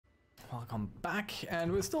welcome back,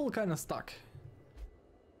 and we're still kind of stuck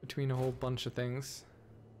between a whole bunch of things.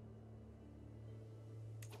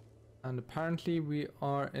 And apparently we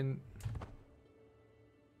are in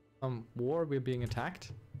some war, we're being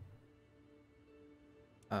attacked.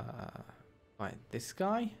 By this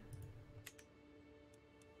guy?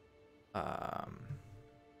 How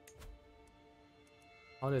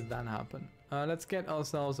did that happen? Let's get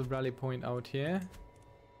ourselves a rally point out here.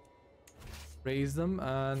 Raise them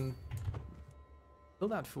and kill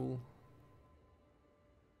that fool.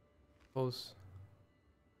 Suppose.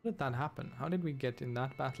 How did that happen? How did we get in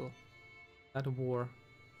that battle? That war?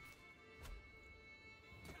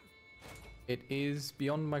 It is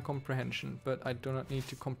beyond my comprehension, but I do not need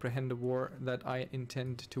to comprehend a war that I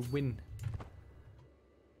intend to win.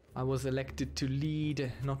 I was elected to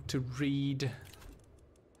lead, not to read.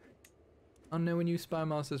 Oh no, a new spy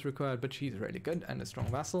master is required, but she's really good and a strong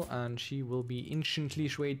vassal, and she will be instantly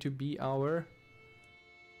swayed to be our...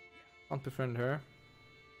 Can't befriend her.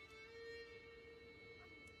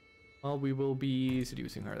 Well, we will be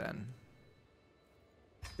seducing her then.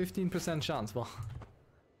 15% chance, well,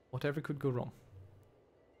 whatever could go wrong.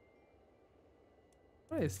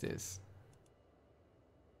 What is this?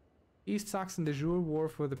 East Saxon de jure war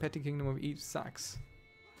for the petty kingdom of East Sax.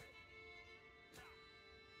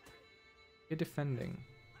 You're defending.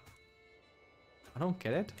 I don't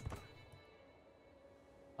get it.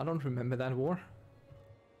 I don't remember that war.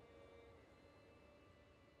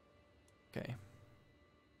 Okay.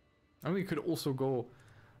 And we could also go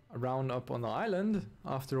around up on the island.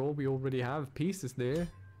 After all, we already have pieces there.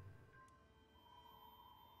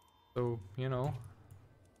 So, you know.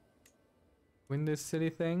 Win this silly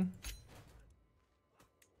thing.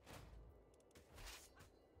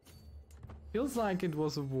 Feels like it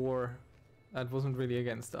was a war that wasn't really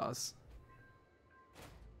against us.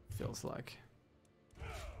 Feels like.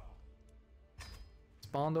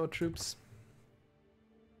 Spawned our troops.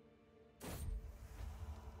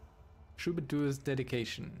 Troubadour's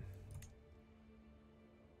dedication.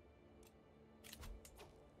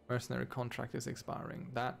 Mercenary contract is expiring.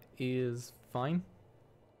 That is fine.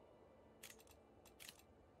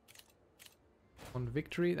 On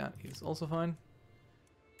victory, that is also fine.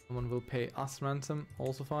 Someone will pay us ransom,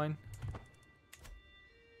 also fine.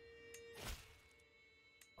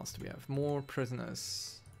 What else do we have? More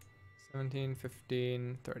prisoners. 17,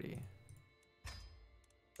 15, 30.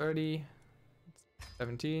 30,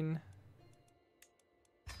 17,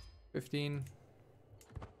 15.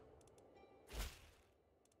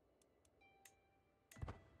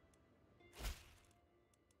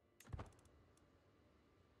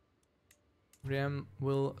 Riem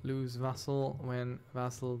will lose vassal when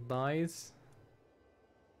vassal dies.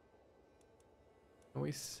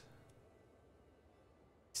 Noise.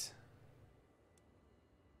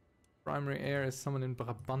 Primary heir is someone in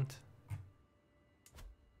Brabant.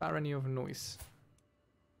 Barony of Noise.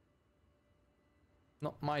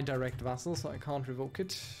 Not my direct vassal, so I can't revoke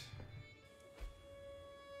it.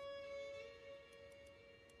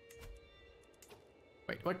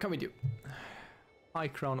 Wait, what can we do? High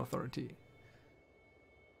Crown Authority.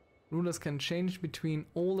 Rulers can change between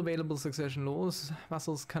all available succession laws.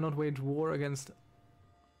 Vassals cannot wage war against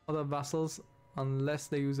other vassals unless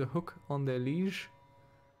they use a hook on their liege.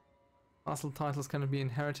 Vassal titles cannot be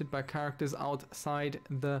inherited by characters outside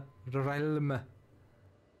the realm.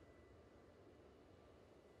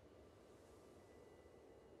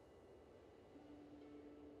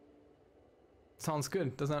 Sounds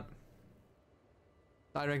good, doesn't it?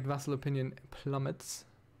 Direct vassal opinion plummets.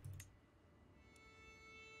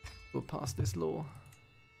 We'll pass this law.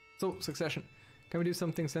 So, succession. Can we do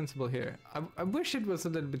something sensible here? I wish it was a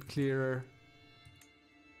little bit clearer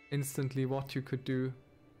instantly what you could do.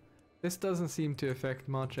 This doesn't seem to affect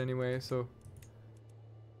much anyway, so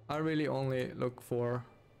I really only look for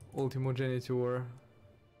Ultimogeniture,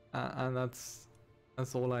 and that's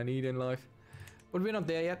all I need in life. But we're not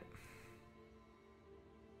there yet.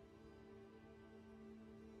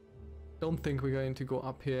 Don't think we're going to go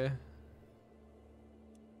up here.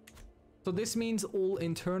 So this means all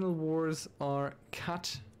internal wars are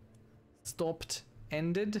cut, stopped,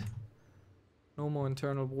 ended. No more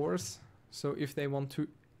internal wars. So if they want to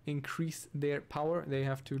increase their power, they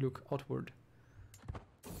have to look outward.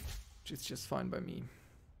 Which is just fine by me.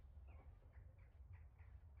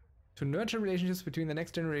 To nurture relationships between the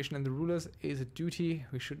next generation and the rulers is a duty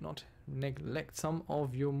we should not neglect. Some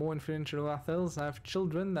of your more influential vassals have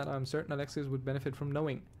children that I'm certain Alexius would benefit from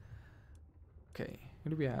knowing. Okay,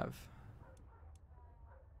 who do we have?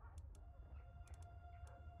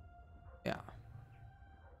 Yeah.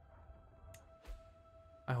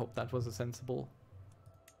 I hope that was a sensible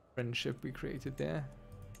friendship we created there.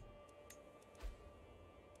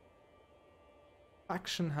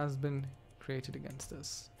 Faction has been created against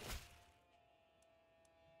us.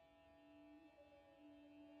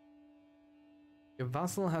 Your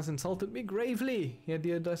vassal has insulted me gravely. He had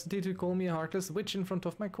the audacity to call me a heartless witch in front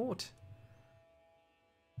of my court.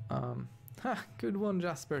 Ha, good one,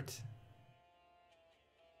 Jaspert.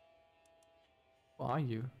 Who are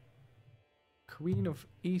you? Queen of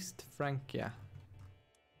East Francia.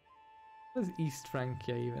 What is East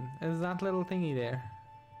Francia even? Is that little thingy there?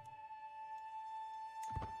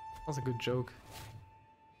 That's a good joke.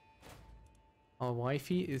 Our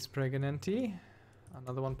wifey is pregnanty.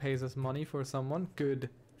 Another one pays us money for someone. Good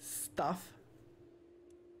stuff.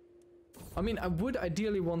 I mean, I would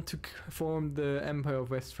ideally want to form the Empire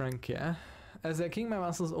of West Francia. As their king, my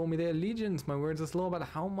vassals owe me their allegiance. My words are law, but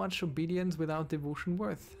how much obedience without devotion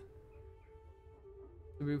worth?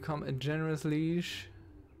 To become a generous liege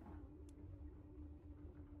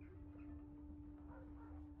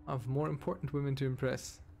of more important women to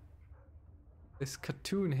impress. This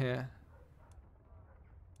cartoon here.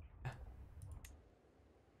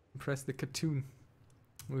 Impress the cartoon.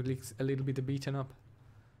 Who looks a little bit beaten up.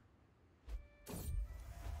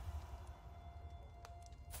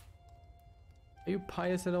 Are you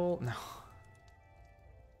pious at all? No.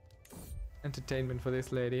 Entertainment for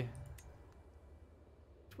this lady.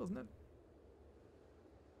 Wasn't it?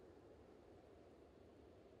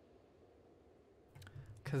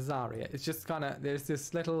 Khazaria. It's just kind of, there's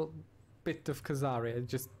this little bit of Khazaria.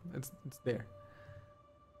 It's there.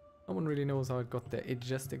 No one really knows how it got there. It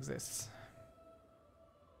just exists.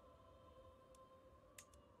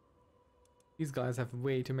 These guys have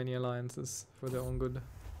way too many alliances for their own good.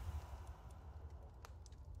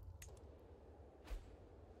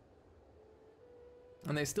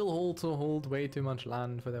 And they still also hold way too much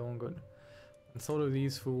land for their own good. And so do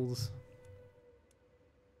these fools.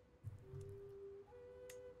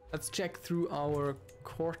 Let's check through our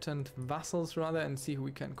court and vassals rather and see who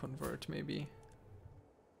we can convert maybe.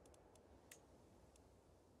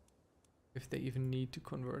 If they even need to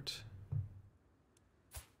convert.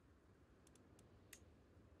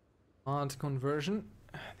 Hard conversion.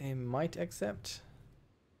 They might accept.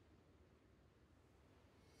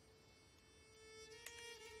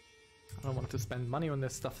 I don't want to spend money on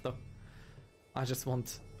this stuff though. I just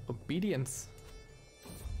want obedience.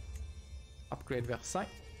 Upgrade Versailles.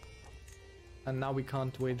 And now we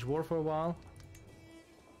can't wage war for a while.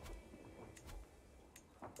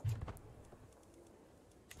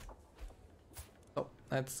 So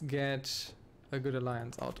let's get a good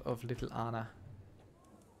alliance out of Little Anna.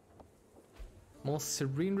 Most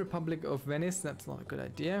Serene Republic of Venice, that's not a good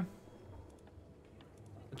idea.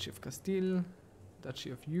 Duchy of Castile,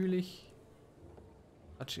 Duchy of Jülich,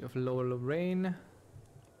 Duchy of Lower Lorraine.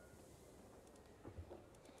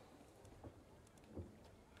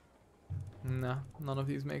 Nah, none of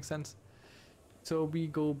these make sense. So we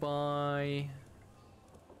go by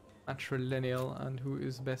matrilineal, and who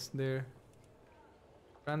is best there?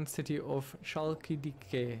 Grand city of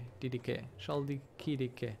Chalkidike.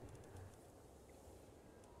 Chalkidike.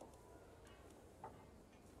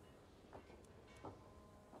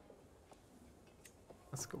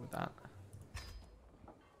 Let's go with that.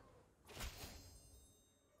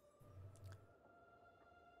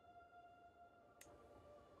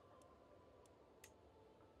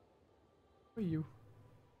 Who are you?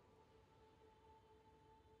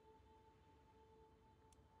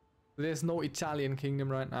 There's no Italian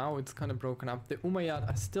kingdom right now. It's kind of broken up. The Umayyad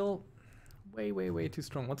are still way too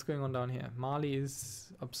strong. What's going on down here? Mali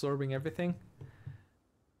is absorbing everything.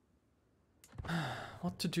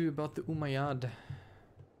 What to do about the Umayyad?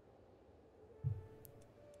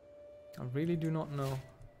 I really do not know.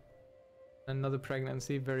 Another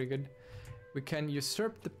pregnancy, very good. We can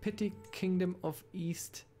usurp the petty kingdom of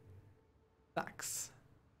East Sax.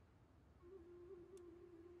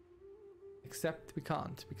 Except we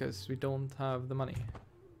can't, because we don't have the money.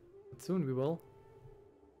 But soon we will.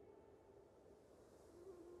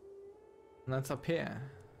 And that's up here.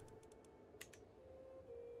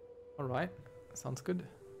 Alright, sounds good.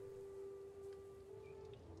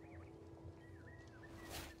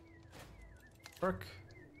 Work.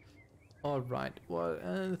 Alright,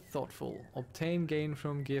 well, thoughtful. Obtain gain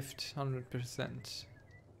from gift 100%.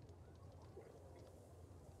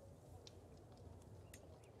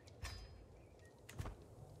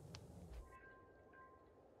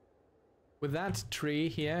 With that tree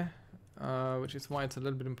here, which is why it's a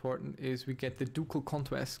little bit important, is we get the Ducal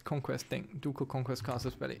Conquest thing. Ducal Conquest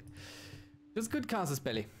Casus Belli. Just good Casus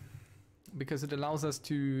Belli. Because it allows us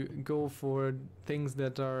to go for things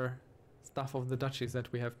that are stuff of the duchies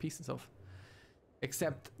that we have pieces of.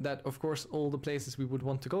 Except that, of course, all the places we would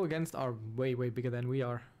want to go against are way, way bigger than we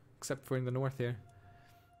are. Except for in the north here.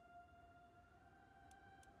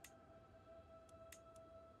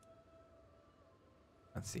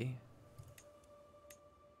 Let's see.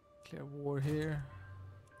 Clear war here.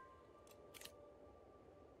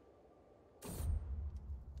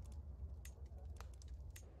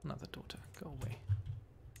 Another daughter, go away.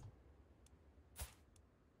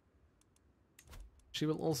 She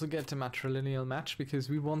will also get a matrilineal match because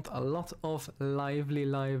we want a lot of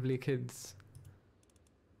lively kids.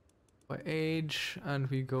 By age, and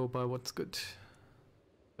we go by what's good.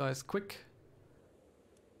 Guys, quick.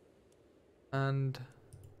 And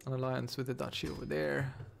an alliance with the duchy over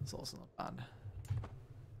there. It's also not bad.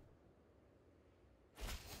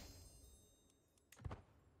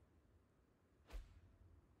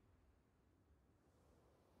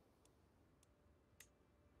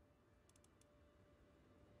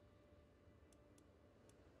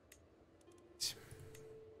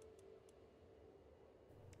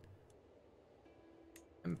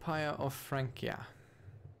 Empire of Francia.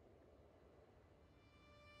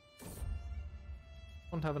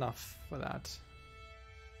 Don't have enough for that.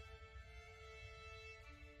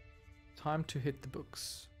 Time to hit the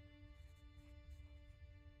books.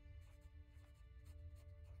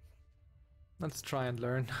 Let's try and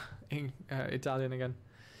learn Italian again.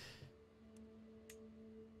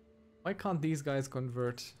 Why can't these guys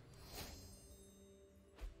convert?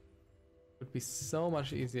 Would be so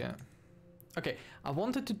much easier. Okay, I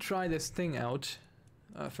wanted to try this thing out.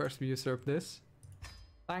 First we usurp this.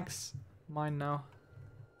 Thanks. Mine now.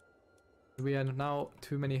 We are now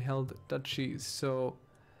too many held duchies, so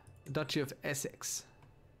the Duchy of Essex.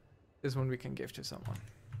 This one we can give to someone.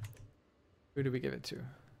 Who do we give it to?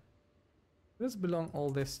 Who does belong all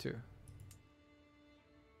this to?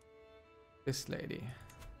 This lady.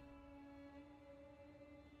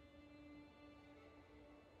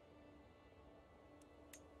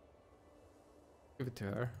 Give it to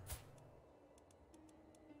her.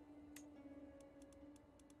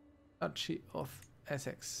 Duchy of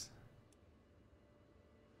Essex.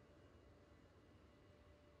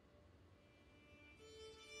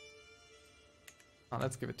 Oh,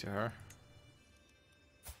 let's give it to her.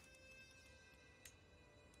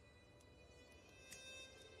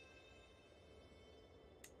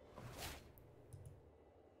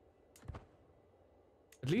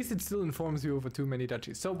 At least it still informs you over too many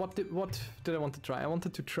duchies. So what did I want to try? I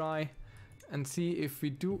wanted to try and see if we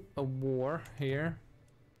do a war here.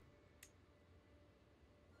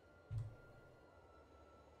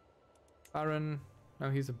 Baron. No,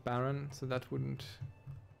 he's a baron, so that wouldn't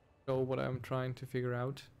show what I'm trying to figure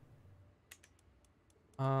out.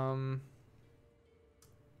 I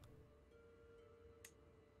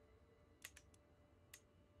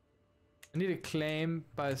need a claim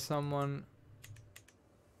by someone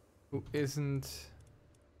who isn't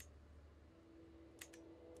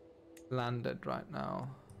landed right now.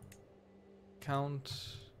 Count.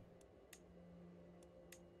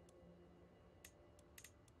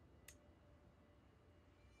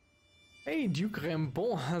 Hey, Duke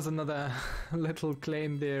Rembon has another little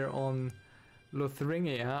claim there on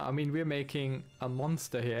Lothringia. I mean, we're making a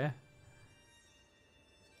monster here.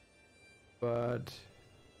 But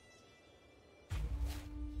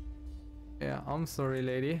yeah, I'm sorry,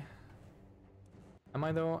 lady. Am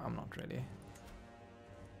I though? I'm not really.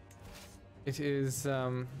 It is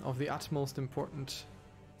of the utmost importance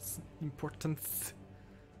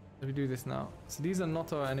that we do this now. So these are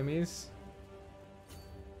not our enemies.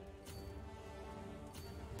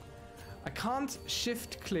 I can't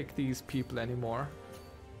shift click these people anymore.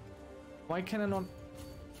 Why can I not?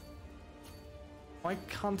 Why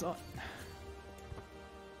can't I?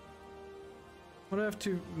 Why do I have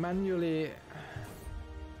to manually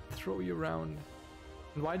throw you around?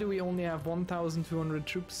 And why do we only have 1,200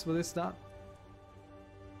 troops for this stat?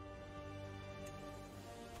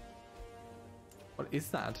 What is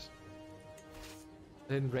that?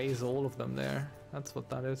 I didn't raise all of them there. That's what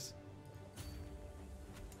that is.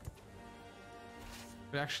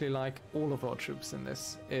 We actually like all of our troops in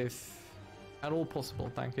this, if at all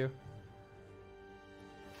possible. Thank you.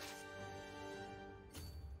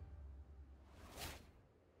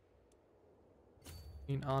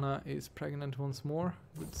 Queen Anna is pregnant once more.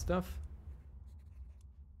 Good stuff.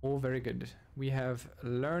 Oh, very good. We have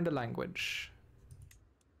learned a language.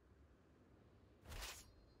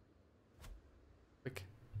 Quick.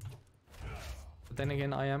 But then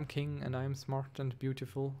again, I am king and I am smart and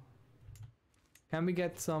beautiful. Can we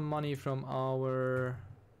get some money from our...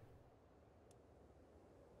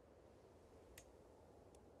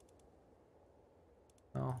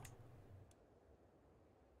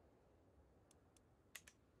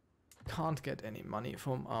 can't get any money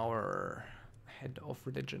from our head of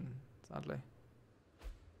religion, sadly.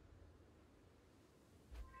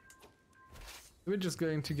 We're just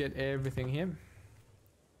going to get everything here.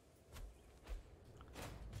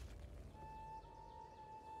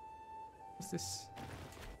 What's this?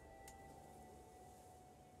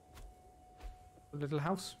 A little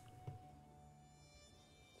house.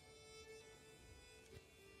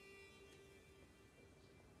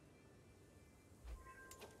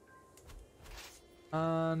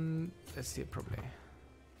 And let's see it probably.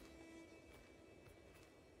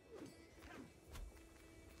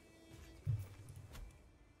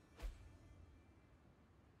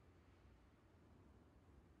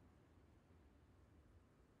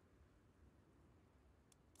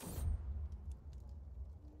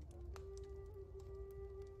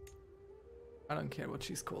 I don't care what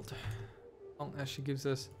she's called, as long as she gives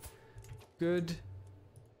us good,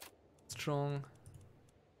 strong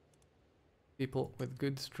people with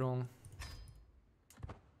good, strong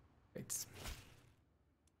traits.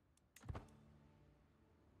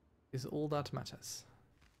 Is all that matters.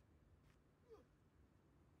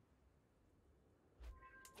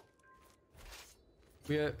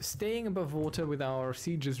 We are staying above water with our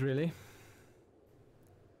sieges, really.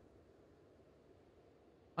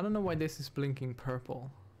 I don't know why this is blinking purple.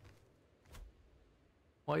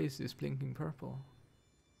 Why is this blinking purple?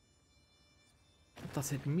 What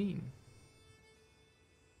does it mean?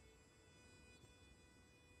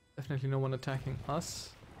 Definitely no one attacking us.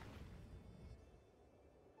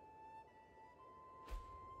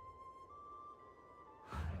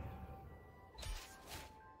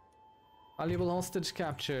 Valuable hostage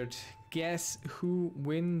captured. Guess who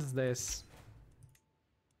wins this?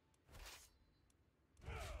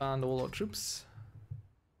 And all our troops.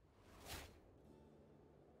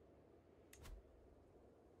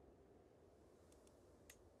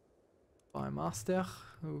 By master,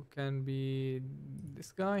 who can be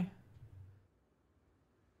this guy.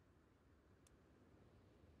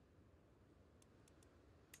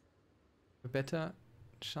 A better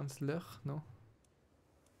chancellor, no?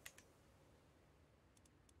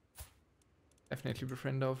 Definitely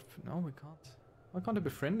befriend of. No, we can't. Why can't I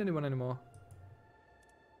befriend anyone anymore?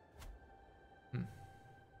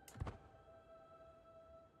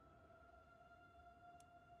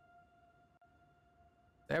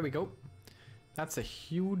 There we go. That's a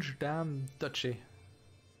huge damn duchy.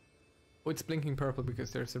 Oh, it's blinking purple because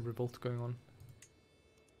there's a revolt going on.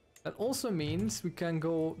 That also means we can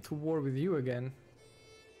go to war with you again.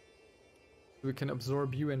 We can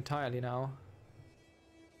absorb you entirely now.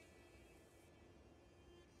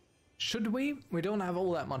 Should we? We don't have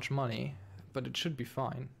all that much money, but it should be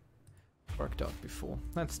fine. Worked out before.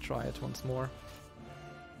 Let's try it once more.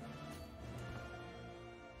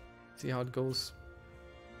 See how it goes.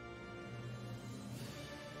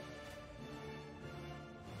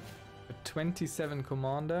 A 27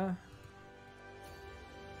 commander.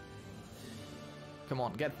 Come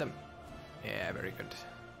on, get them. Yeah, very good.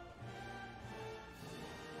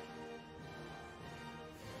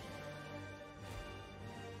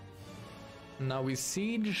 Now we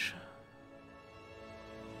siege.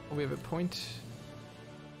 We have a point.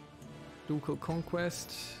 Ducal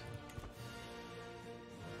conquest.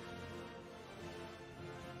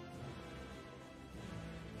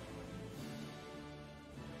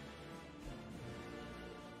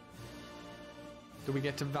 Do we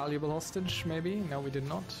get a valuable hostage, maybe? No, we did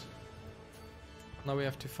not. Now we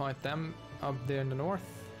have to fight them up there in the north.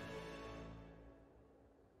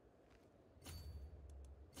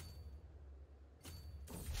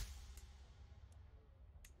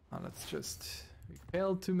 Let's just... We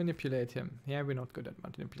failed to manipulate him. Yeah, we're not good at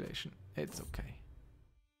manipulation. It's okay.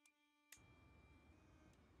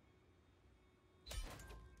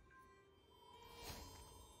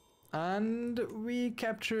 And we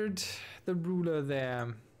captured the ruler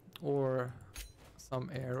there. Or some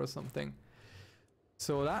heir or something.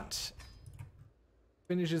 So that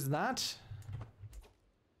finishes that.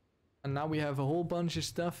 And now we have a whole bunch of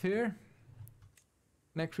stuff here.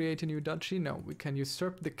 Can I create a new duchy? No, we can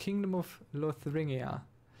usurp the kingdom of Lotharingia.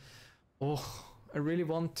 Oh, I really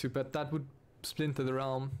want to, but that would splinter the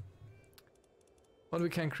realm. But we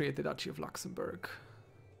can create the Duchy of Luxembourg.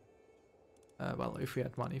 Well, if we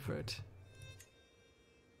had money for it.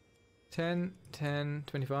 10, 10,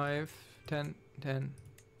 25, 10, 10,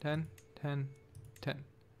 10, 10, 10,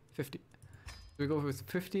 50. We go with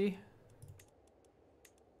 50.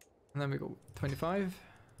 And then we go 25,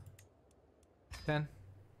 10,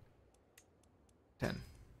 10.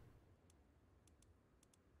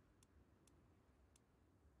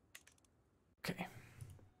 Okay.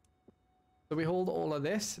 So we hold all of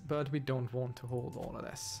this, but we don't want to hold all of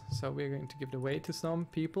this. So we're going to give it away to some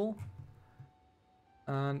people.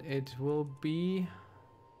 And it will be...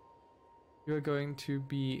 You're going to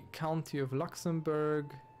be County of Luxembourg,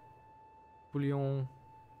 Bouillon,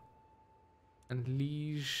 and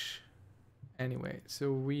Liege. Anyway,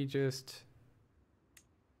 so we just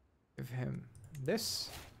give him this.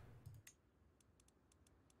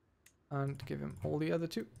 And give him all the other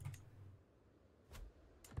two.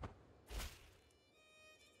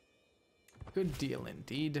 Good deal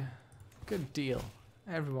indeed. Good deal.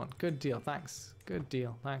 Everyone, good deal, thanks. Good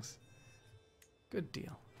deal, thanks. Good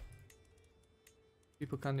deal.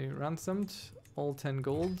 People can be ransomed. All 10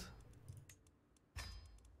 gold.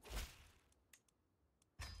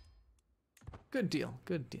 Good deal,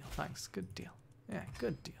 thanks. Good deal. Yeah,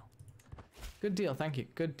 good deal. Good deal, thank you.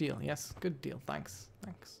 Good deal, yes, good deal, thanks.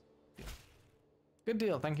 Thanks. Good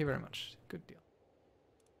deal, thank you very much. Good deal.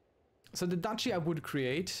 So the duchy I would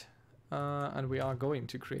create, and we are going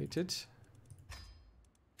to create it.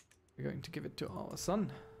 We're going to give it to our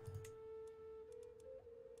son.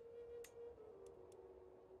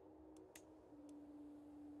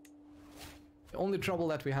 The only trouble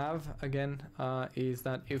that we have, again, is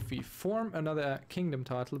that if we form another kingdom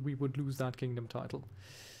title, we would lose that kingdom title.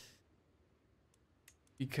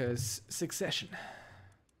 Because succession.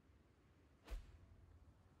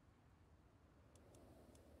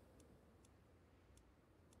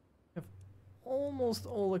 If almost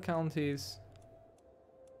all the counties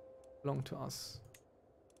belong to us.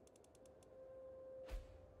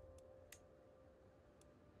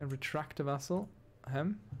 And retract a vassal.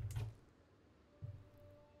 Him.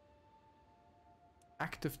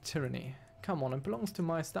 Act of tyranny. Come on, it belongs to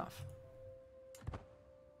my stuff.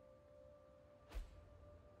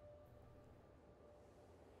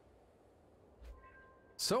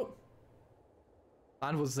 So,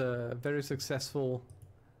 that was a very successful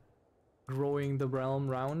growing the realm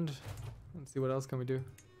round. Let's see what else can we do.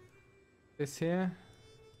 This here.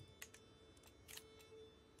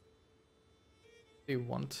 What do you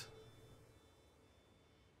want?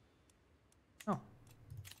 Oh.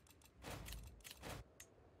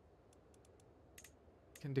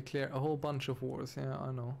 Can declare a whole bunch of wars, yeah,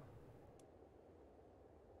 I know.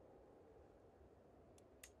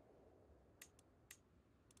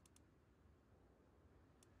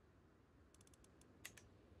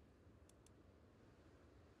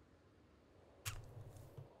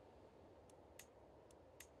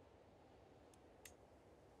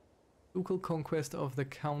 Ducal conquest of the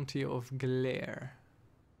county of Glare.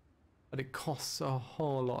 But it costs a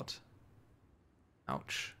whole lot.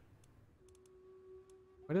 Ouch.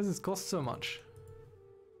 Why does this cost so much?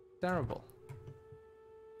 Terrible.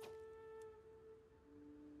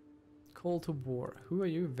 Call to war. Who are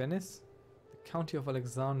you? Venice? The county of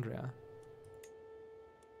Alexandria.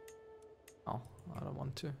 Oh, I don't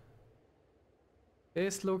want to.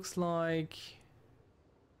 This looks like...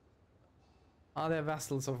 Are there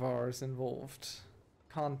vassals of ours involved?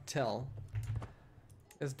 Can't tell.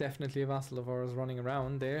 There's definitely a vassal of ours running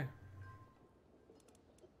around there.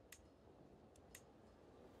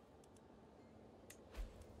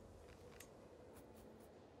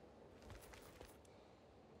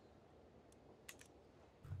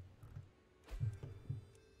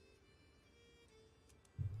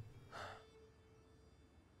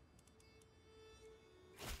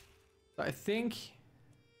 I think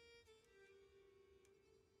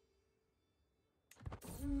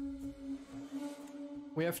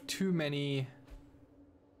we have too many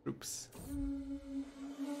troops.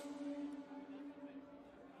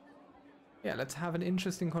 Yeah, let's have an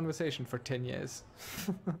interesting conversation for 10 years.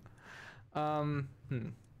 You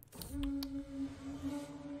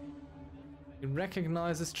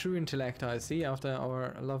recognize true intellect, I see, after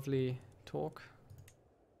our lovely talk.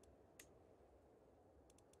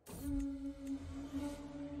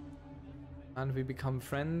 And we become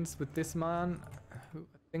friends with this man, who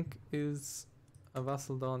I think is a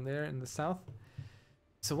vassal down there in the south.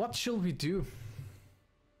 So what shall we do?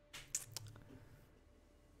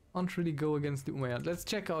 Can't really go against the Umayyad. Let's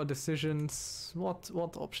check our decisions. What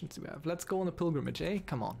options do we have? Let's go on a pilgrimage, eh?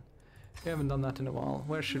 Come on. We haven't done that in a while.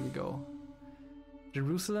 Where should we go?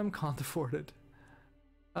 Jerusalem? Can't afford it.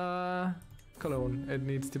 Cologne. It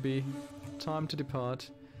needs to be. Time to depart.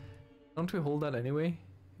 Don't we hold that anyway?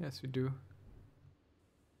 Yes, we do.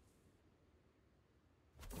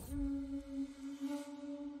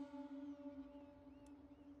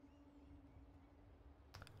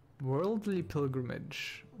 Worldly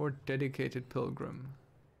pilgrimage or dedicated pilgrim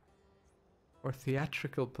or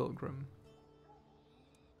theatrical pilgrim.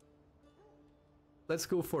 Let's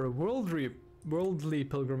go for a worldly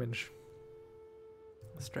pilgrimage.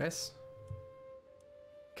 Stress.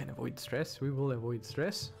 Can avoid stress. We will avoid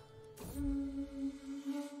stress.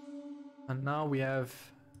 And now we have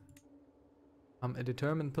a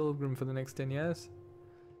determined pilgrim for the next 10 years.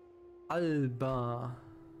 Alba.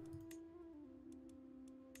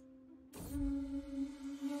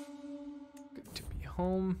 Good to be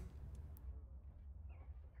home.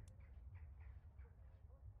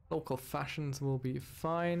 Local fashions will be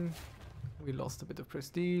fine. We lost a bit of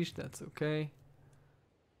prestige, that's okay.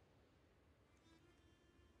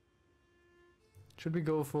 Should we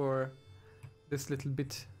go for this little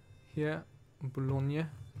bit here, Bologna?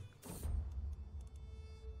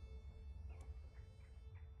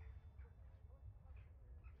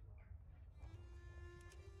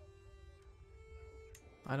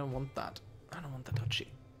 I don't want that. I don't want the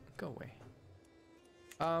duchy. Go away.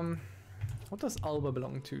 What does Alba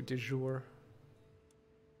belong to? De jure.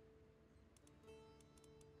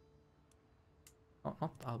 Oh,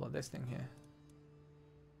 not Alba, this thing here.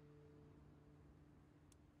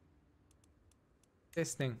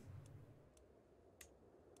 This thing.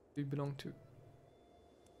 Do you belong to?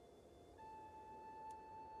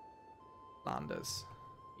 Flanders.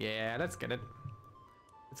 Yeah, let's get it.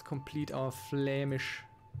 Let's complete our Flemish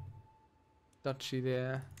duchy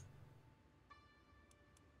there.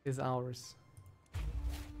 Is ours.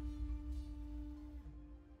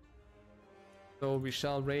 So we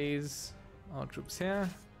shall raise our troops here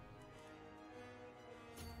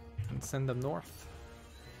and send them north.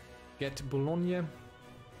 Get Bologna.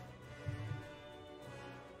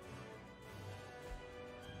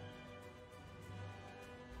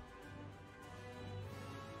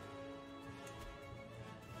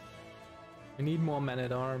 We need more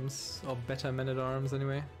men-at-arms, or better men-at-arms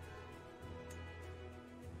anyway.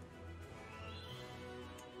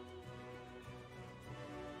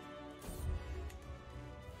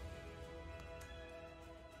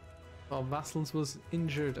 Our vassals was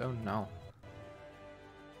injured, oh no.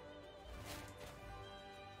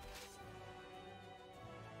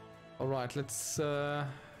 Alright, let's go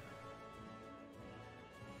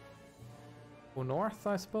north,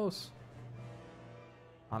 I suppose.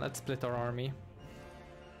 Let's split our army.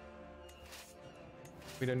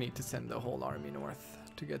 We don't need to send the whole army north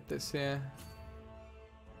to get this here.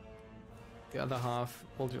 The other half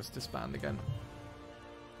will just disband again.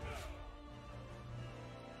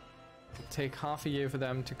 It'll take half a year for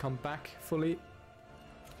them to come back fully,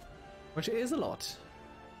 which is a lot.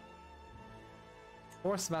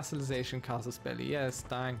 Force vassalization casus belli. Yes,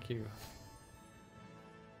 thank you.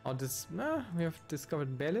 Oh, this we have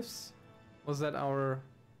discovered bailiffs. Was that our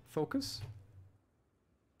focus?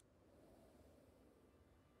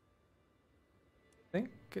 I think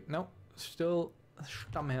no, still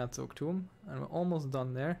Stammherzogtum, and we're almost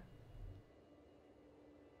done there.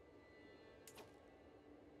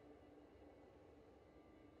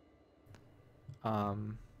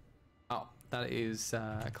 Oh, that is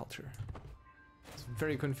culture. I was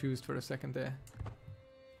very confused for a second there.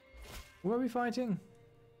 Who are we fighting?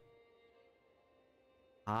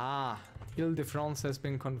 Ah, Ile-de-France has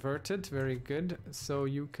been converted. Very good. So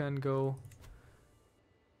you can go.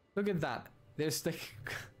 Look at that. There's the.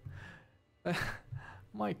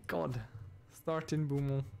 My God. Start in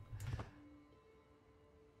Beaumont.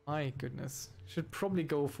 My goodness. Should probably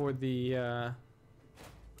go for the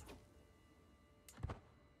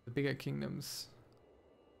bigger kingdoms.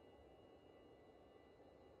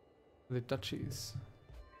 The duchies.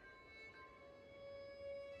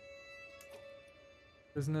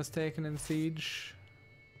 Prisoners taken in siege.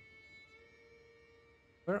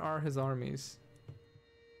 Where are his armies?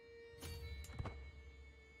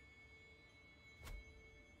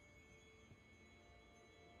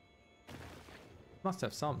 Must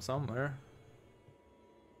have some somewhere.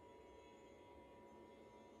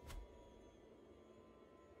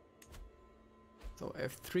 So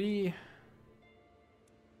F3.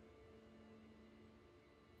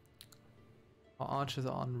 Our archers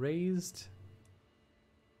are unraised.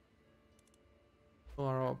 So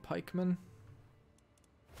are our pikemen.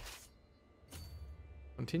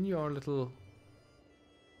 Continue our little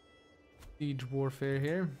siege warfare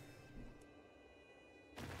here.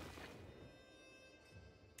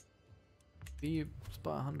 The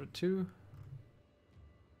spy 102.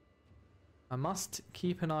 I must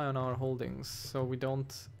keep an eye on our holdings so we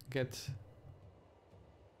don't get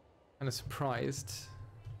kind of surprised.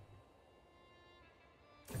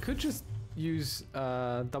 I could just use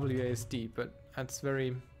WASD, but that's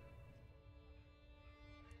very...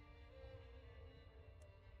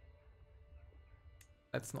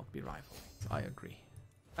 Let's not be rivals, I agree.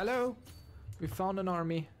 Hello! We found an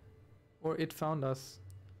army. Or it found us.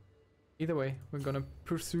 Either way, we're gonna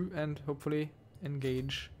pursue and hopefully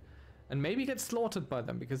engage. And maybe get slaughtered by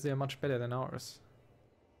them, because they are much better than ours.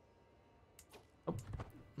 Oh,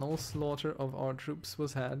 no slaughter of our troops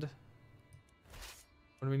was had.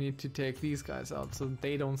 But we need to take these guys out so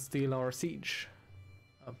they don't steal our siege.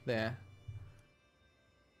 Up there.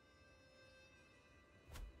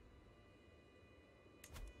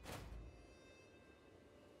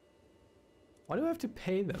 Why do I have to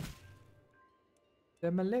pay them?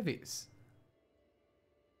 They're my levies.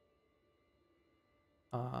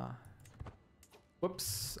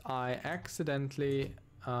 Whoops, I accidentally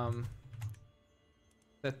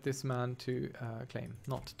set this man to claim,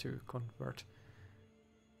 not to convert.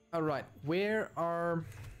 Alright, where are...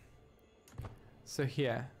 So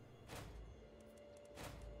here.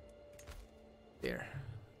 There.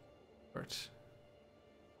 Convert.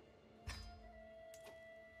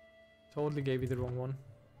 Totally gave you the wrong one.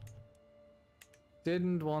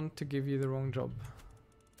 Didn't want to give you the wrong job.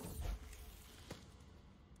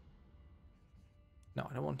 No,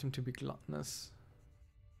 I don't want him to be gluttonous.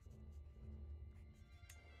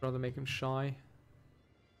 Rather make him shy.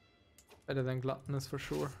 Better than gluttonous for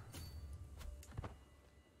sure.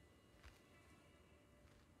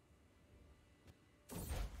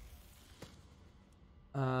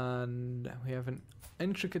 And we have an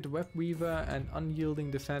intricate web weaver and unyielding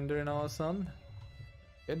defender in our son.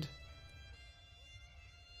 Good.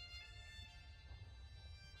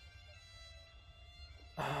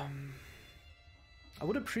 I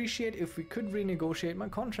would appreciate if we could renegotiate my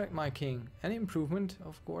contract, my king. Any improvement,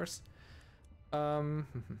 of course. Yeah,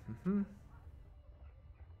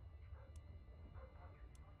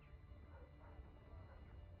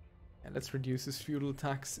 let's reduce his feudal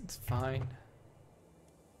tax. It's fine.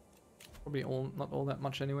 Probably not all that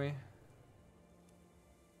much anyway.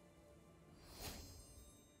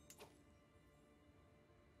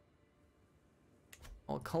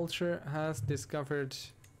 All culture has discovered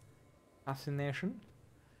fascination.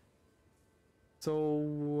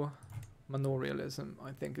 So manorialism,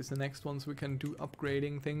 I think, is the next ones we can do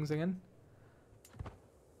upgrading things again. What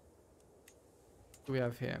do we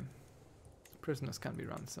have here? Prisoners can be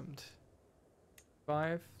ransomed.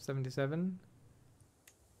 577.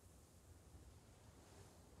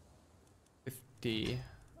 50.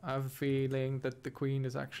 I have a feeling that the queen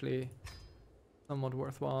is actually somewhat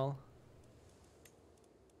worthwhile.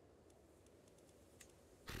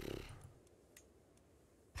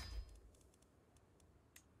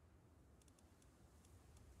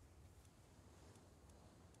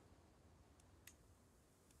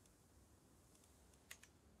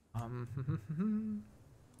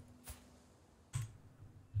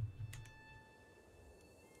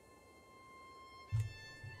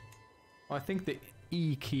 I think the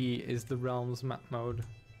E key is the realm's map mode.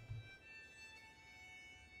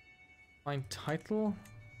 Find title?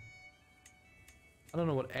 I don't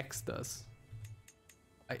know what X does.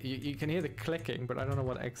 You can hear the clicking, but I don't know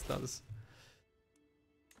what X does.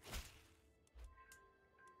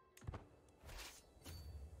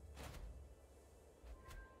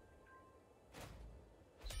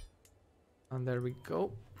 And there we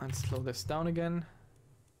go. And slow this down again.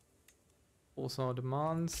 Also our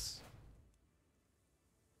demands.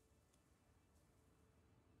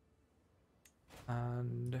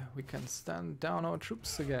 And we can stand down our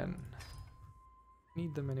troops again.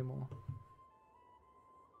 Need them anymore.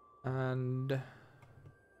 And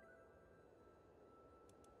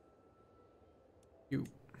you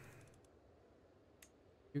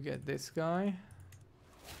get this guy.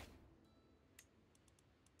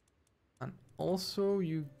 And also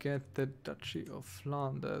you get the Duchy of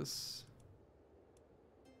Flanders.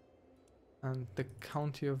 And the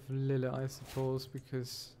County of Lille, I suppose,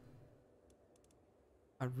 because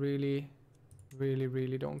I really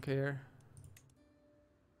don't care.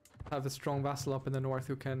 Have a strong vassal up in the north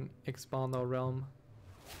who can expand our realm.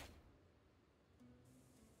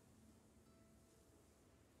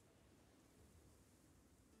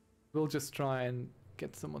 We'll just try and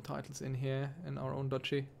get some more titles in here in our own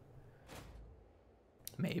duchy.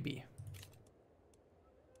 Maybe.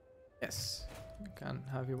 Yes, you can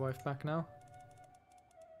have your wife back now.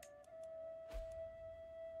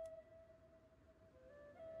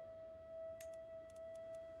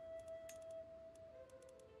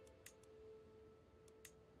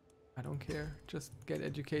 I don't care, just get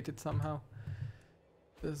educated somehow.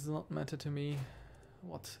 Does not matter to me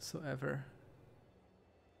whatsoever.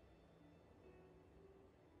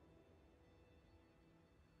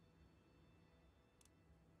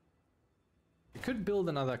 We could build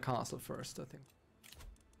another castle first, I think.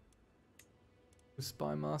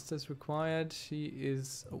 Spy master is required. He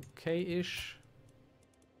is okay-ish.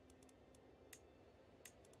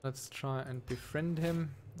 Let's try and befriend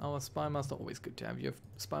him. Our spy master, always good to have your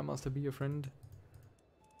spy master be your friend.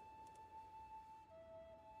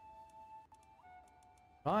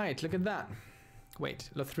 Right, look at that. Wait,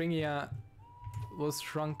 Lothringia was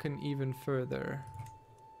shrunken even further.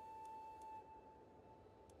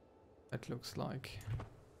 That looks like.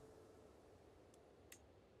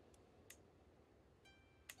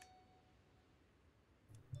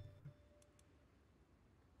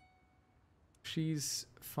 She's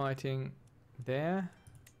fighting there.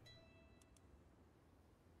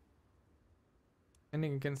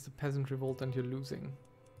 Ending against the peasant revolt and you're losing.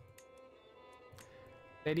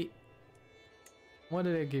 Lady, why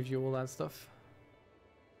did I give you all that stuff?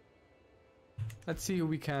 Let's see who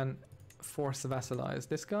we can force vassalize.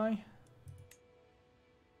 This guy?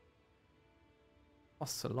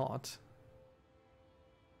 Costs a lot.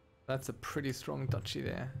 That's a pretty strong duchy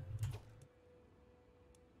there.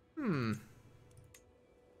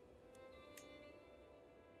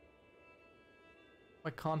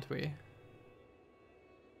 Why can't we?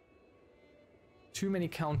 Too many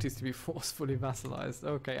counties to be forcefully vassalized.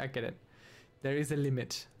 Okay, I get it. There is a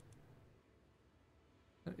limit.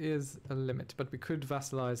 There is a limit, but we could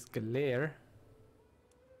vassalize Galair.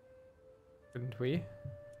 Couldn't we?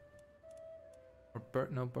 Or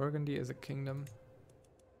no, Burgundy is a kingdom.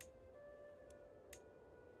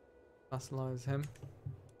 Vassalize him.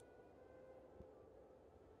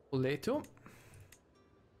 Oleto.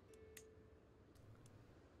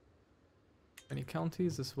 Many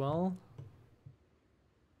counties as well.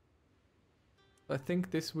 I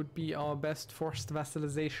think this would be our best forced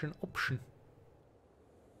vassalization option.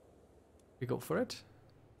 We go for it?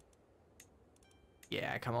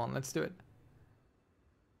 Yeah, come on, let's do it.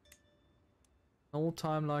 No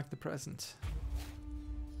time like the present.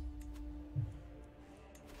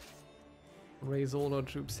 Raise all our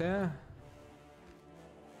troops here.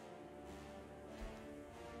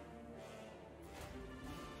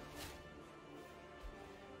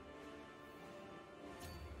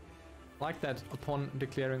 Like that, upon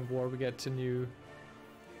declaring war, we get a new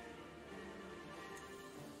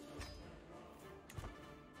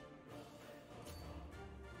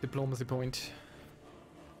diplomacy point.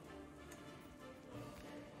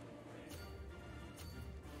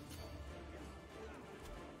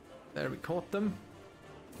 There, we caught them.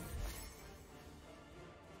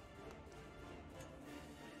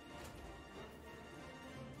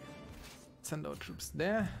 Send our troops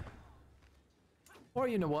there. Or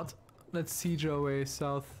you know what? Let's siege our way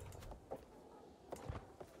south.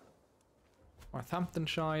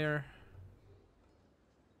 Northamptonshire.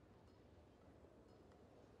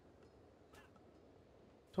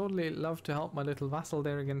 Totally love to help my little vassal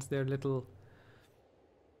there against their little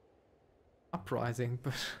uprising,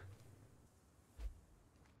 but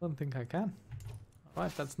I don't think I can.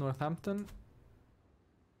 Alright, that's Northampton.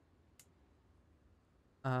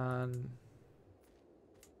 And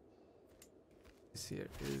this here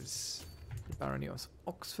is the Barony of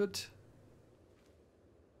Oxford.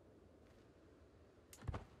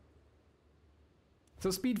 So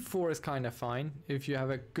speed 4 is kind of fine if you have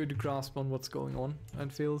a good grasp on what's going on,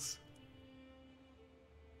 it feels.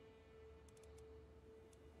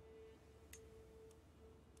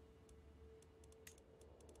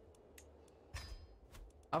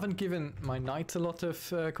 I haven't given my knights a lot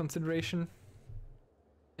of consideration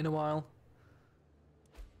in a while.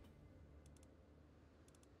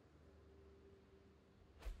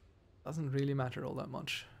 Doesn't really matter all that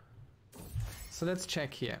much. So let's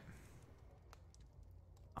check here.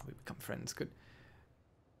 Oh, we become friends, good.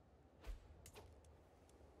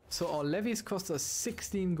 So our levies cost us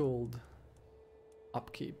 16 gold.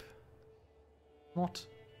 Upkeep. Not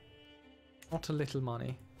a little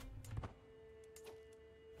money.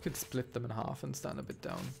 Could split them in half and stand a bit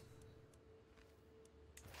down.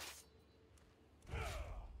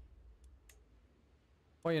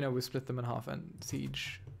 Or you know, we split them in half and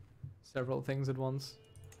siege several things at once.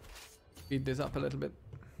 Speed this up a little bit.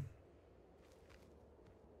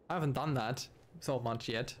 I haven't done that so much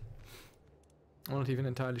yet. I'm not even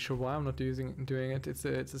entirely sure why I'm not doing it. It's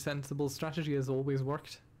a sensible strategy, has always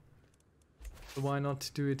worked. So why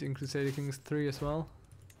not do it in Crusader Kings 3 as well?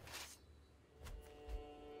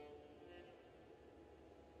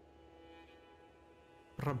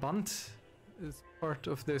 Brabant is part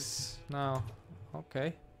of this now.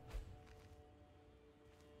 Okay.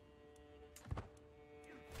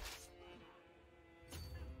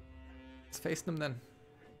 Let's face them then.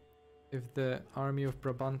 If the army of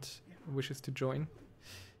Brabant wishes to join,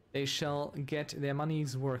 they shall get their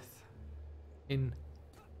money's worth in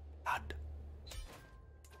blood.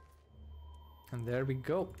 And there we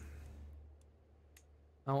go.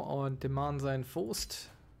 Now our demands are enforced.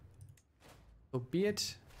 So be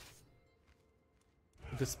it.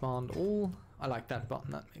 Disband all. I like that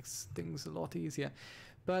button, that makes things a lot easier.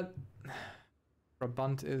 But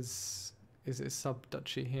Brabant is a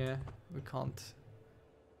sub-duchy here. We can't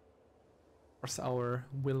force our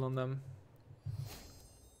will on them.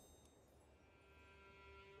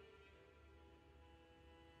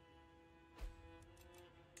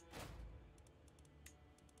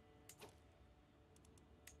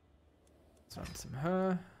 Let's ransom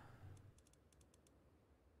her.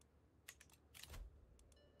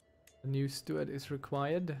 A new steward is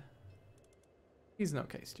required. He's an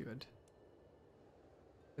okay steward.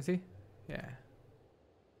 Is he? Yeah.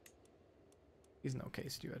 He's an okay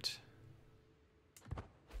steward.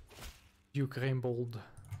 Duke Rainbold.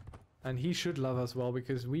 And he should love us well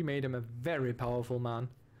because we made him a very powerful man.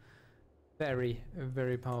 Very,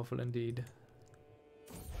 very powerful indeed.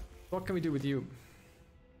 What can we do with you?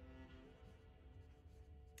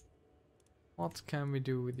 What can we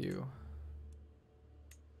do with you?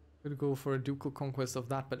 Could go for a ducal conquest of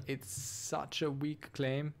that, but it's such a weak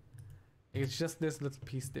claim. It's just this little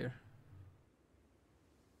piece there.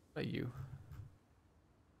 What about you?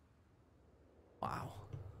 Wow.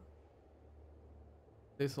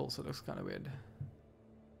 This also looks kind of weird.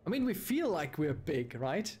 I mean, we feel like we're big,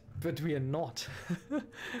 right? But we are not.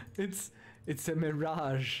 It's a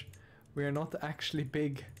mirage. We are not actually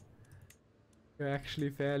big. We're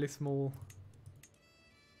actually fairly small.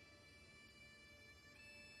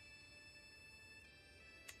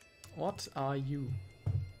 What are you?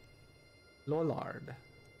 Lollard.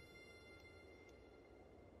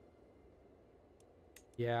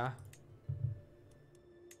 Yeah.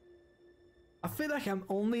 I feel like I'm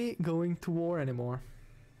only going to war anymore.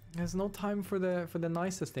 There's no time for the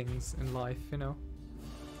nicest things in life, you know.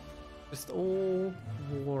 Just all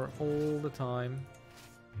war all the time.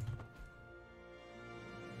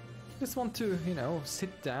 Just want to, you know,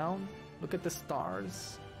 sit down, look at the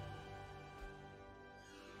stars.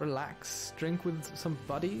 Relax, drink with some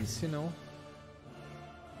buddies, you know.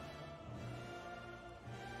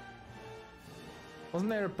 Wasn't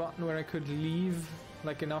there a button where I could leave,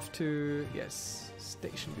 like enough to, yes,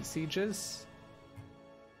 station besieges?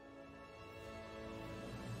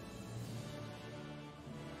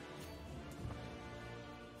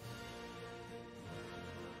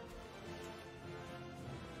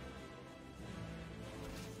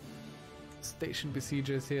 Station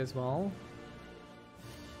besieges here as well.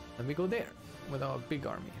 And we go there with our big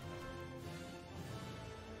army.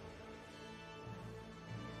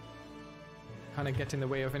 Kind of get in the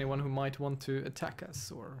way of anyone who might want to attack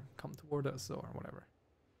us or come toward us or whatever.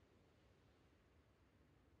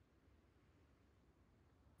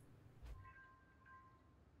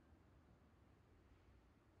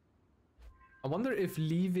 I wonder if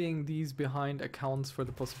leaving these behind accounts for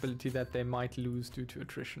the possibility that they might lose due to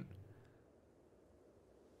attrition.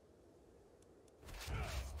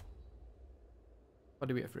 Or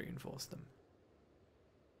do we have reinforced them?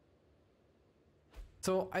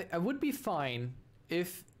 So I would be fine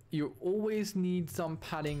if you always need some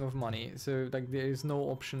padding of money. So like there is no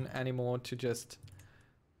option anymore to just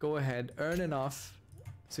go ahead, earn enough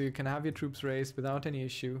so you can have your troops raised without any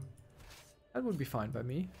issue. That would be fine by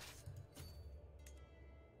me.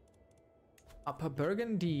 Upper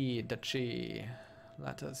Burgundy Duchy.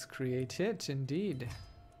 Let us create it indeed.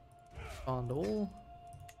 Found all.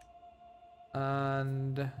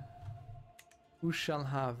 And who shall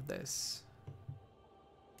have this?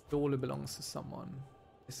 It only belongs to someone.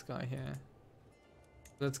 This guy here.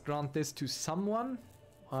 Let's grant this to someone.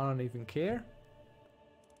 I don't even care.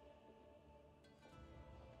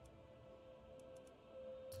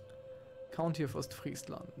 County of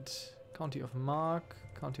Ostfriesland. County of Mark.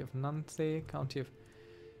 County of Nantes. County of...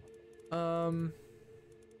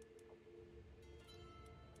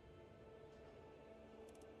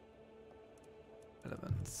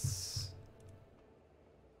 relevance.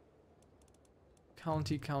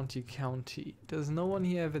 County, county, county. Does no one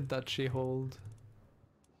here have a duchy hold?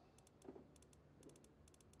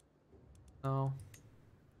 No.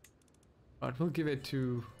 Right, we'll give it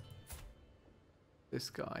to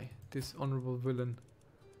this guy, this honorable villain.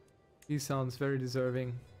 He sounds very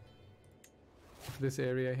deserving of this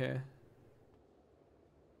area here.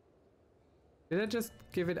 Did I just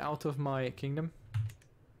give it out of my kingdom?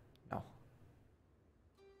 No.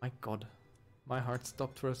 My god. My heart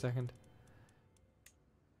stopped for a second.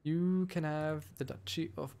 You can have the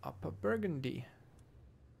Duchy of Upper Burgundy.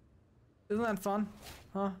 Isn't that fun?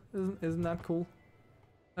 Huh? Isn't that cool?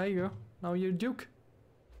 There you go. Now you're Duke.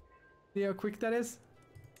 See how quick that is?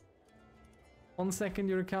 1 second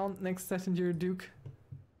you're a count, next second you're a Duke.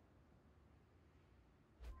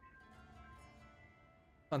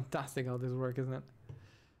 Fantastic how this works, isn't it?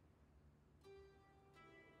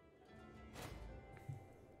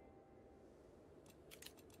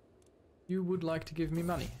 You would like to give me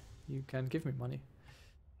money. You can give me money.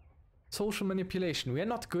 Social manipulation. We are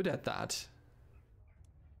not good at that.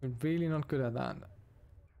 We're really not good at that.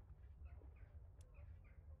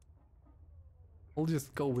 We'll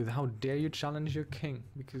just go with how dare you challenge your king,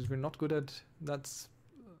 because we're not good at that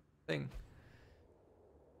thing.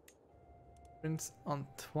 Prince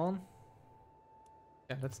Antoine.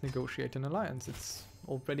 Yeah, let's negotiate an alliance. It's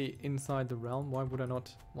already inside the realm. Why would I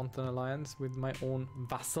not want an alliance with my own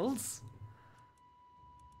vassals?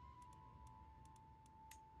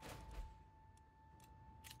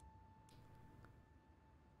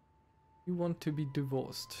 You want to be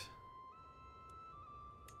divorced.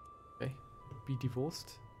 Okay, be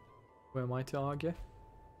divorced. Who am I to argue?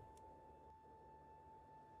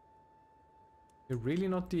 You're really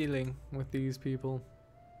not dealing with these people.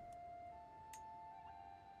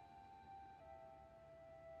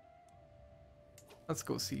 Let's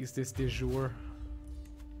go seize this de jour.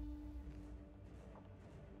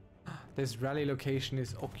 This rally location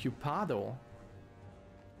is occupado.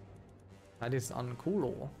 That is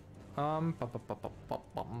uncool.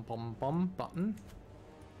 Button.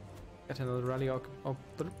 Get another rally. I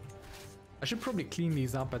should probably clean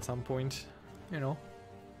these up at some point, you know.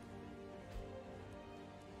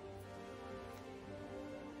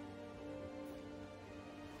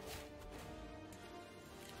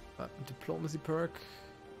 Diplomacy perk.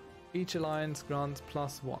 Each alliance grants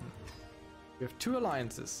 +1. We have 2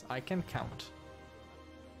 alliances. I can count.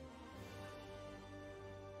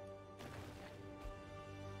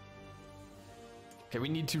 Okay, we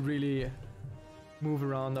need to really move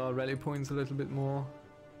around our rally points a little bit more.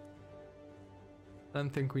 I don't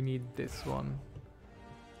think we need this one.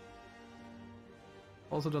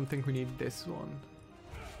 Also don't think we need this one.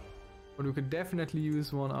 But we could definitely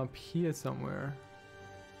use one up here somewhere.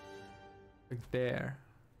 Like there.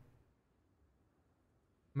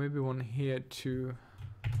 Maybe one here too.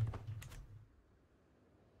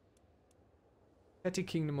 Petty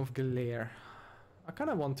Kingdom of Galair. I kind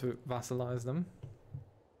of want to vassalize them.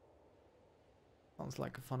 Sounds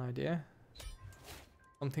like a fun idea.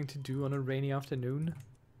 Something to do on a rainy afternoon.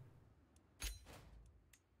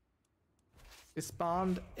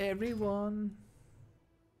 Disband everyone.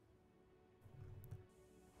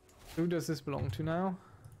 Who does this belong to now?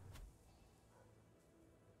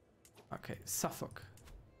 Okay, Suffolk.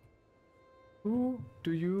 Who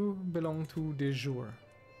do you belong to de jure?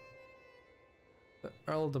 The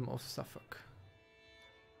Earldom of Suffolk.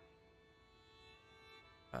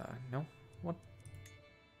 No. What?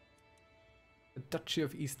 The Duchy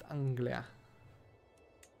of East Anglia.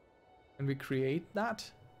 Can we create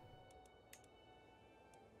that?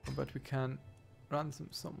 But we can ransom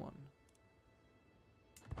someone.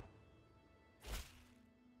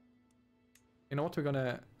 You know what? We're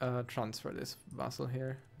gonna transfer this vassal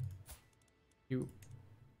here. You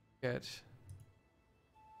get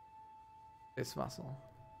this vassal.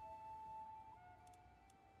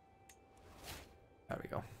 There we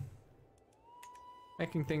go.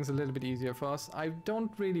 Making things a little bit easier for us. I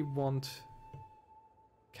don't really want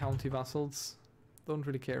county vassals. Don't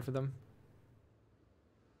really care for them.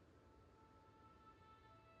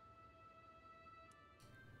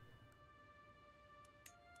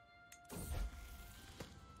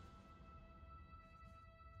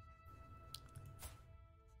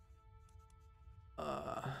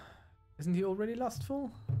 Isn't he already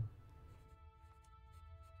lustful?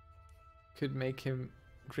 Could make him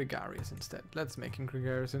gregarious instead. Let's make him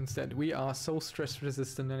gregarious instead. We are so stress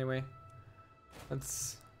resistant anyway.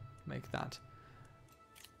 Let's make that.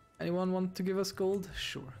 Anyone want to give us gold?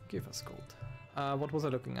 Sure, give us gold. What was I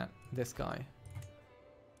looking at? This guy.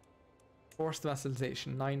 Forced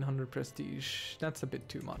vassalization, 900 prestige. That's a bit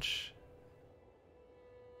too much.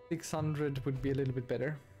 600 would be a little bit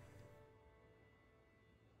better.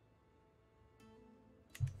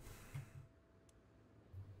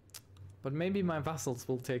 But maybe my vassals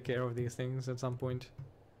will take care of these things at some point.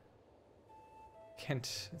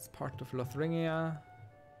 Kent is part of Lothringia.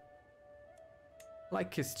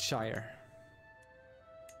 Leicestershire.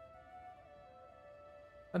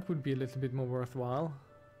 That would be a little bit more worthwhile.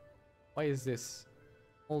 Why is this?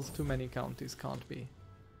 Also too many counties can't be.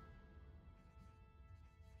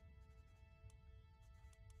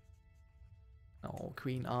 No,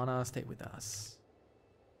 Queen Anna, stay with us.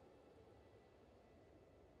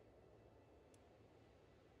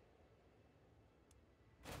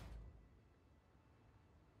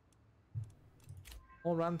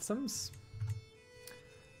 More ransoms?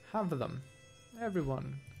 Have them.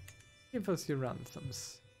 Everyone, give us your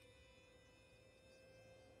ransoms.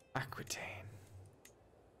 Aquitaine.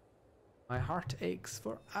 My heart aches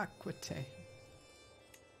for Aquitaine.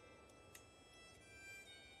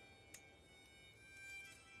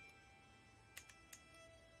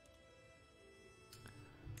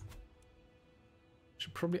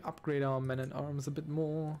 Should probably upgrade our men at arms a bit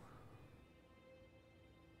more.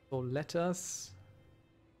 So let us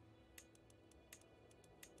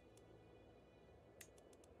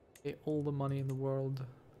pay all the money in the world.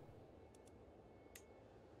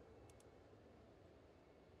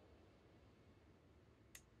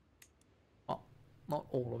 Well, not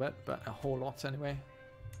all of it, but a whole lot anyway.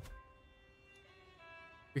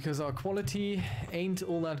 Because our quality ain't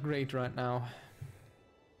all that great right now.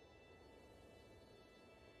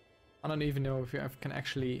 I don't even know if I can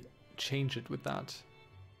actually change it with that.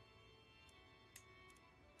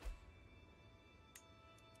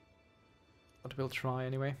 But we'll try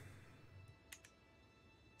anyway.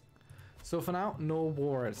 So for now, no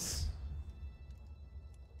wars.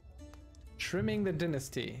 Trimming the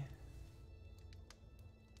dynasty.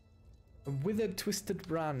 A withered, twisted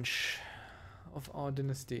branch of our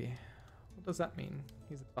dynasty. What does that mean?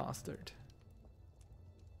 He's a bastard.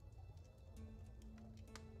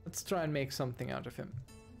 Let's try and make something out of him.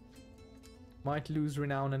 Might lose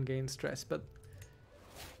renown and gain stress, but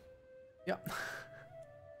yeah.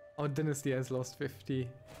 Our dynasty has lost 50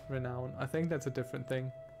 renown. I think that's a different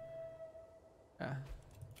thing. Yeah.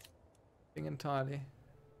 Thing entirely.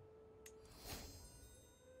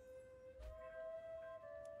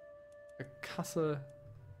 A castle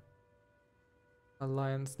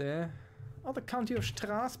alliance there. Oh, the county of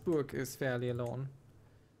Strasbourg is fairly alone.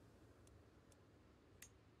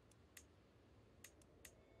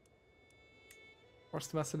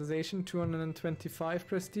 Forced vassalization, 225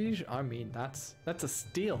 prestige. I mean, that's a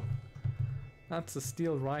steal. That's a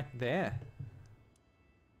steal right there.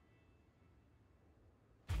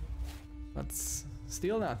 Let's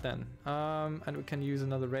steal that then. And we can use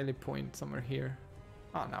another rally point somewhere here.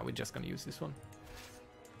 Ah, now we're just gonna use this one.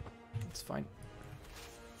 It's fine.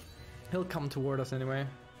 He'll come toward us anyway.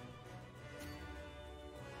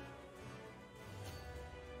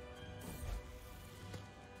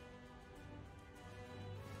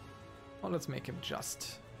 Well, let's make him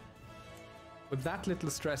just. With that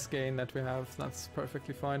little stress gain that we have, that's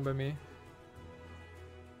perfectly fine by me.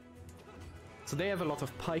 So they have a lot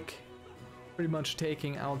of pike, pretty much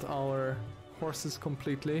taking out our horses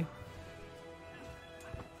completely.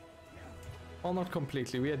 Well, not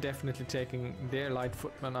completely, we are definitely taking their light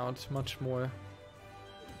footmen out much more.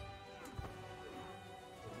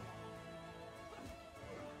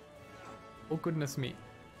 Oh goodness me,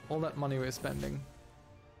 all that money we're spending.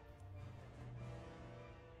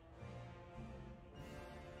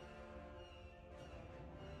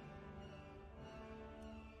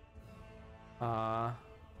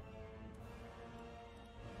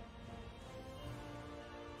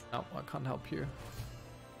 No, I can't help you.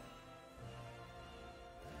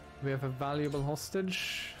 We have a valuable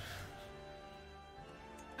hostage.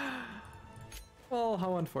 Well,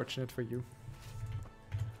 how unfortunate for you.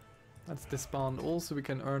 Let's disband all so we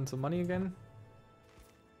can earn some money again.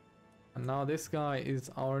 And now this guy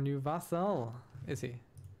is our new vassal, is he?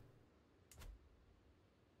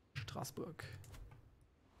 Strasbourg.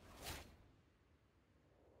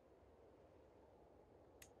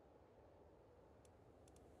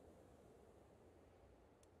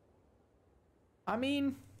 I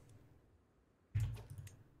mean,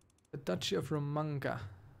 the Duchy of Romanga.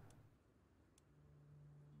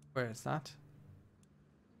 Where is that?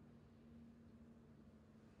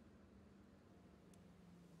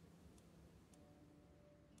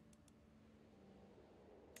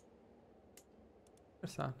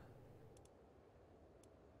 Where's that?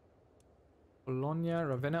 Bologna,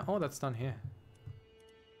 Ravenna. Oh, that's done here.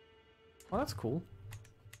 Oh, that's cool.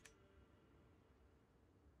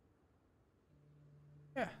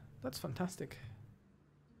 Yeah, that's fantastic.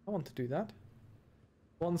 I want to do that.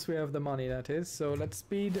 Once we have the money, that is. So let's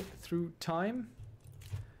speed through time.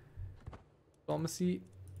 Diplomacy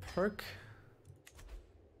perk.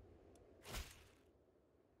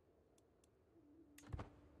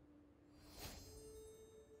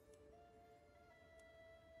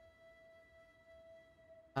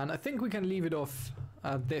 And I think we can leave it off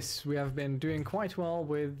at this. We have been doing quite well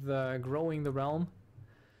with growing the realm.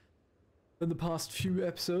 In the past few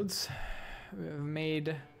episodes, we have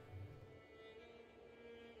made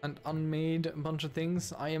and unmade a bunch of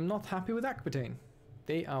things. I am not happy with Aquitaine.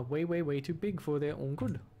 They are way too big for their own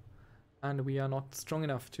good. And we are not strong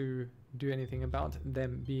enough to do anything about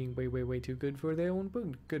them being way too good for their own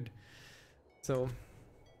good. So,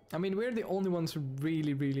 I mean, we're the only ones who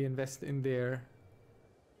really invest in their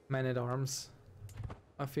men-at-arms,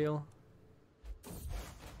 I feel.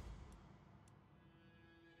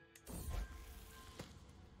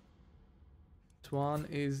 Tuan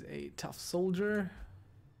is a tough soldier.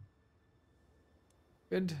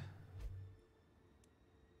 Good.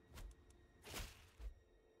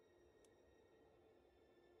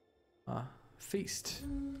 Feast.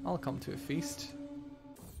 I'll come to a feast.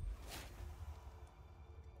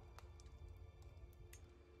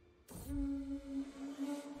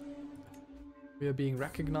 We are being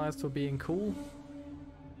recognized for being cool.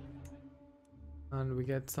 And we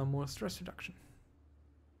get some more stress reduction.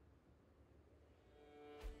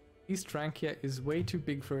 East Francia is way too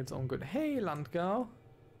big for its own good. Hey, Landgau!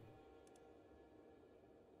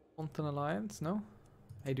 Want an alliance? No?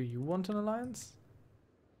 Hey, do you want an alliance?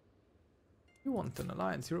 You want an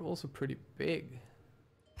alliance. You're also pretty big.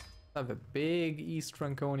 I have a big East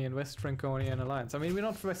Franconian, West Franconian alliance. I mean, we're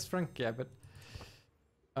not West Francia, but...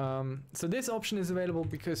 so this option is available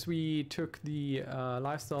because we took the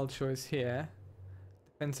lifestyle choice here.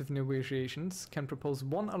 Defensive negotiations. Can propose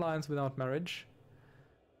one alliance without marriage.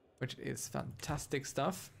 Which is fantastic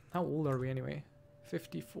stuff. How old are we anyway?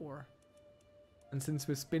 54. And since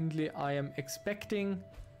we're spindly, I am expecting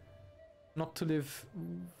not to live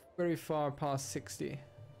very far past 60.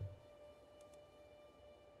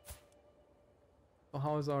 So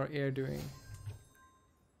how is our heir doing?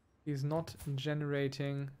 He's not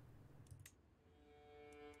generating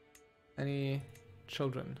any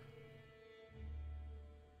children.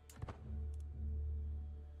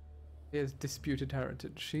 He has disputed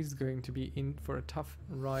heritage. She's going to be in for a tough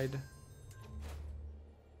ride.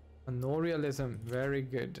 Honorialism, very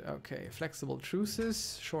good. Okay, flexible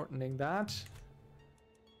truces, shortening that.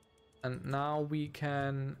 And now we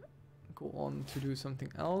can go on to do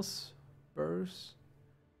something else. Burst.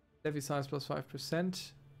 Levy size plus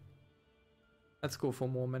 5%. Let's go for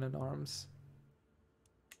more men-at-arms.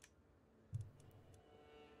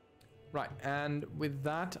 Right, and with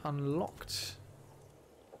that unlocked,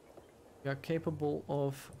 we are capable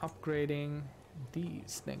of upgrading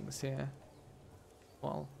these things here.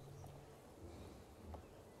 Well,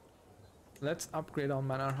 let's upgrade our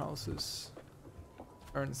manor houses.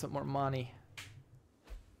 Earn some more money.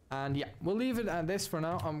 And yeah, we'll leave it at this for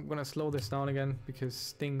now. I'm gonna slow this down again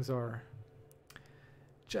because things are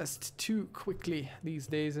just too quickly these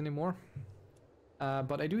days anymore.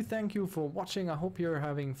 But I do thank you for watching. I hope you're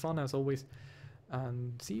having fun as always.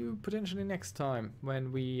 And see you potentially next time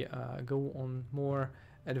when we go on more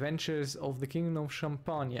adventures of the Kingdom of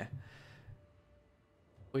Champagne,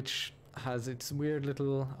 which has its weird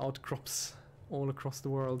little outcrops all across the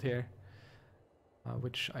world here,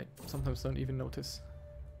 which I sometimes don't even notice.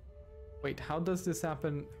 Wait, how does this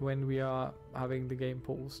happen when we are having the game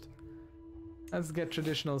paused? Let's get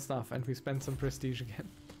traditional stuff and we spend some prestige again.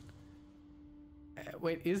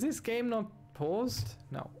 Wait, is this game not paused?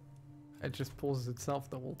 No. It just pauses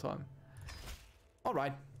itself the whole time.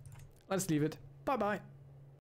 Alright, let's leave it. Bye bye.